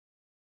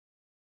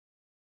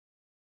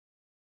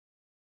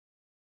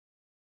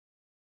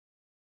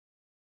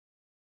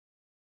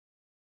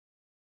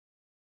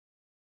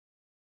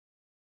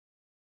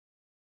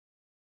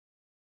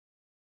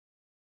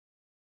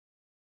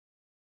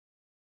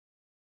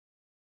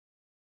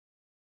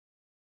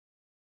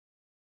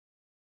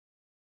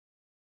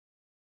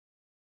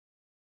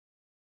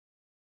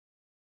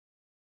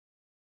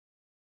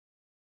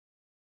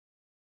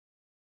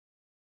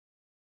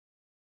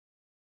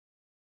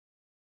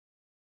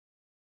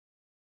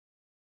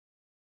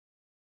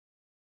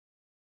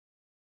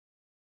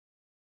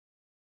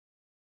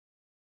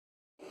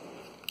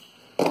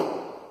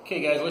Okay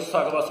guys, let's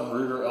talk about some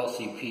Ruger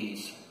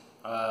LCPs.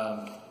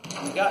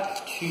 We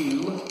got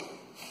two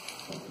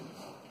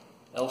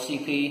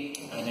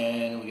LCP, and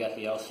then we got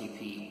the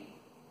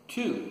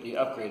LCP2, the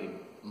upgraded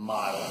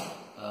model.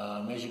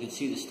 As you can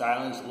see, the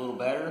styling's a little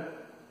better.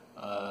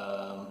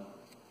 Got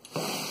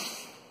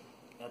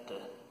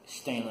the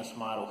stainless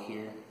model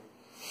here.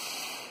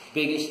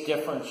 Biggest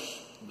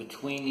difference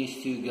between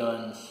these two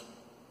guns: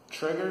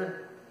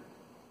 trigger,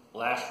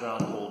 last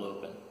round hold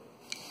open.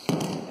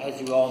 As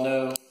you all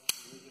know, the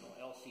original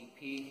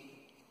LCP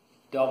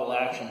double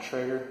action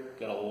trigger,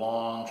 got a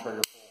long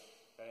trigger pull.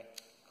 Okay,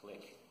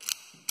 click.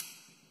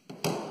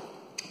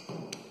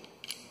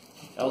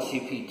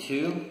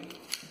 LCP2,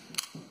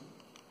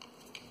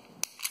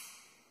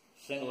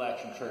 single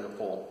action trigger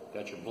pull.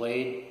 Got your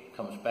blade,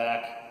 comes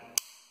back,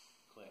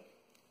 click.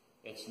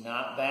 It's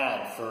not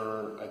bad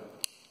for a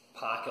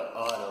pocket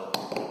auto,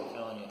 I'm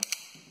telling you.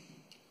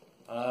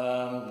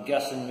 I'm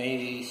guessing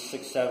maybe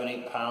 6, 7,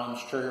 8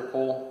 pounds trigger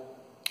pull.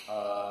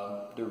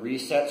 The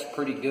reset's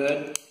pretty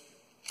good,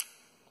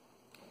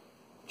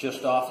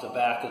 just off the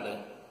back of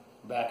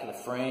the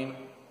frame.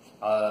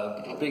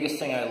 Biggest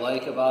thing I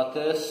like about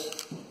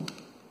this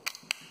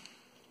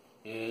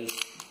is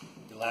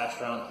the last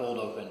round hold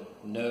open.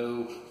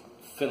 No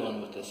fiddling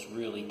with this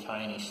really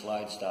tiny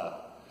slide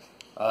stop.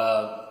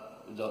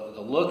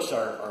 The looks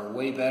are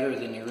way better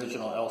than the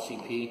original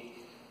LCP.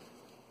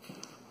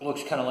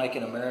 Looks kind of like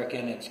an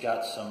American. It's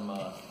got some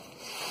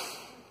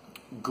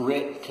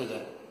grit to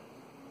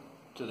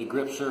the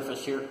grip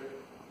surface here.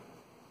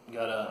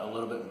 Got a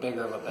little bit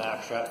bigger of a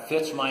back strap.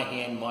 Fits my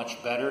hand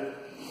much better.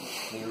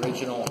 The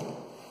original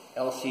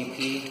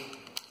LCP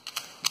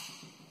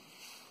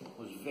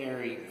was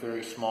very,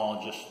 very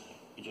small.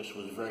 It just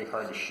was very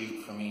hard to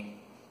shoot for me.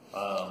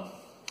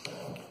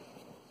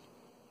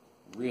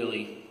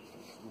 Really,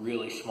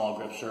 really small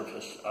grip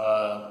surface.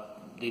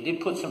 They did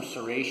put some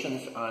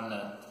serrations on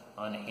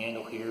the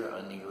handle here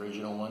on the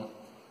original one,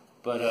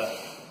 but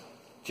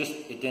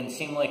it didn't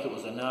seem like it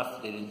was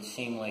enough. They didn't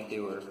seem like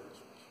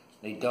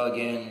they dug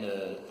in.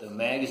 The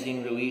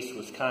magazine release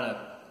was kind of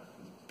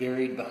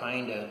buried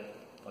behind a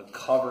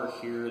cover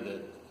here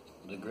that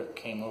the grip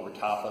came over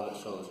top of it,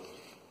 so it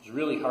was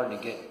really hard to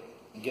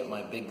get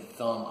my big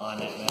thumb on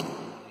that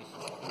magazine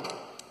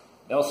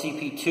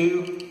release.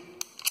 LCP2,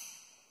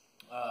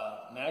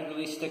 mag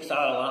release sticks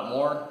out a lot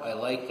more. I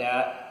like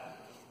that.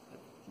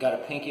 Got a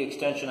pinky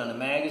extension on the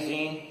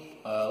magazine.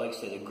 Like I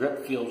said, the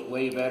grip feels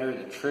way better.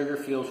 The trigger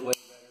feels way better.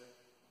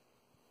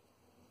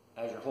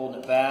 As you're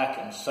holding it back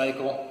and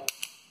cycle,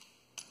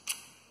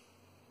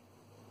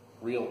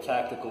 real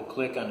tactical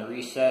click on the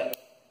reset.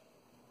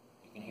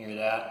 You can hear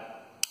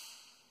that.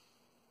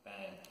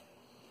 Bang.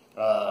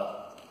 As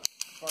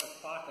far as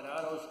pocket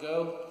autos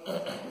go,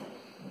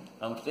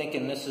 I'm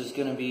thinking this is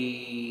going to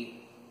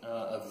be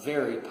a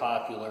very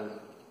popular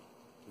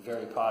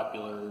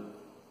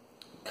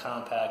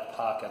compact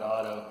pocket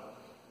auto,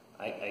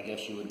 I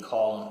guess you would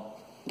call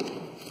them.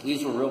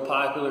 These were real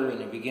popular in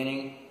the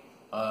beginning,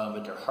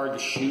 but they're hard to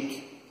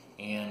shoot,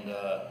 and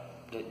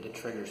the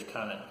trigger's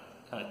kind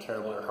of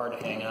terrible. They're hard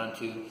to hang on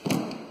to.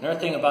 Another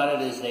thing about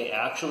it is they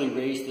actually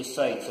raise the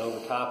sights over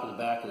top of the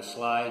back of the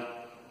slide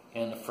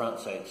and the front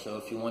sight. So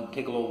if you want to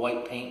take a little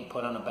white paint and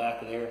put on the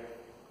back of there,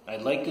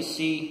 I'd like to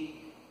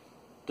see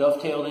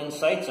dovetailed in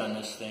sights on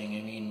this thing.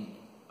 I mean,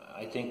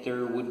 I think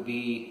there would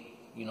be,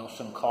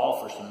 some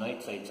call for some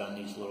night sights on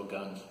these little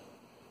guns.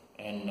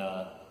 And,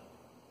 I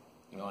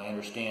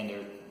understand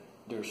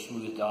they're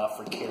smoothed off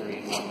for carry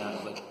and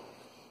whatnot, but it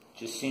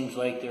just seems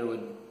like there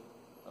would,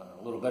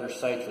 a little better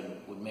sights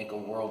would make a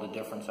world of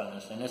difference on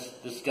this. And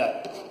this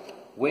got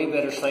way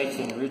better sights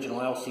than the original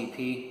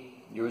LCP.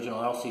 The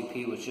original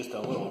LCP was just a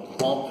little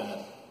bump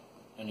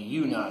and a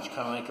U-notch,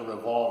 kind of like a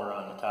revolver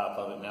on the top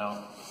of it.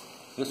 Now,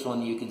 this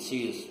one you can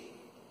see is,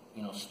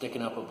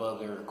 sticking up above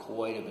there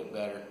quite a bit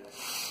better.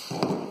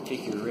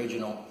 Take your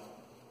original,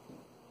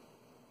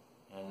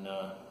 and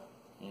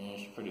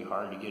it's pretty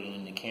hard to get it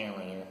in the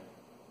camera there.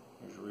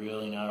 There's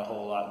really not a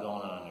whole lot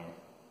going on there.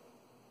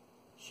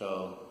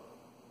 So,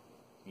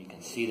 you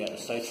can see that the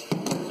sight's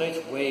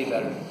way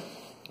better.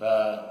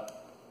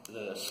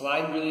 The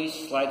slide release,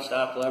 slide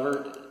stop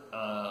lever,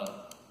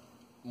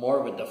 more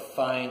of a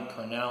defined,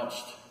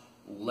 pronounced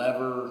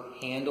lever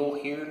handle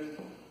here.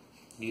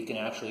 You can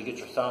actually get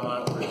your thumb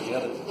on it,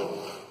 whereas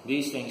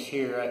these things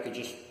here, I could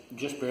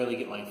just barely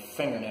get my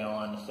fingernail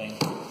on the thing.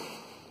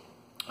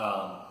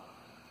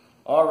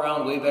 All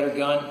around, way better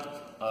gun,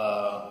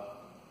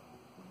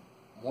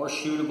 more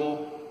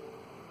shootable,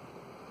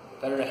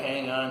 better to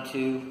hang on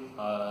to.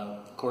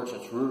 Of course,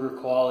 it's Ruger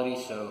quality,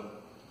 so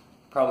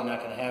probably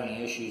not going to have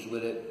any issues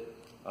with it.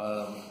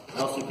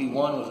 LCP1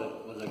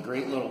 was a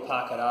great little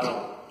pocket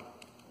auto.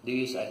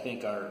 These, I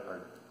think,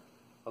 are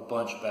a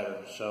bunch better.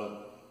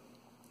 So,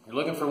 if you're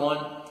looking for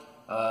one,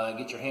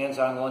 get your hands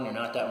on one. They're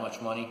not that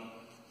much money.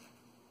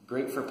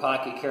 Great for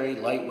pocket carry,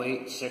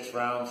 lightweight, 6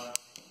 rounds.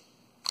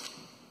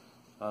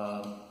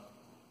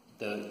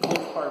 The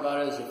cool part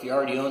about it is if you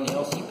already own the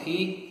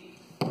LCP,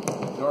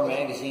 your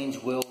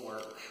magazines will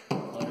work.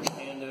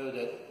 Understand though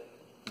that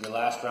the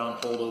last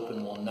round hold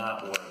open will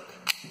not work.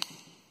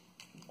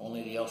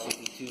 Only the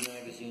LCP2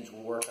 magazines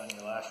will work on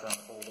your last round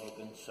hold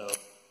open. So,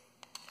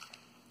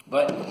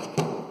 but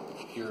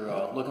if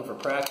you're looking for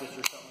practice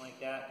or something like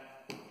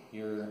that,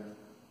 your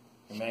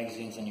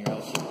magazines in your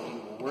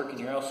LCP will work in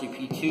your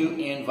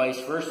LCP2 and vice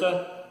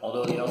versa.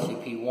 Although the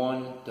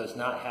LCP1 does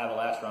not have a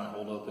last round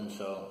hold open,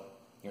 so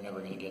you're never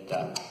going to get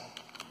that.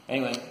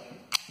 Anyway,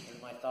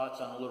 here's my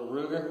thoughts on the little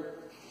Ruger.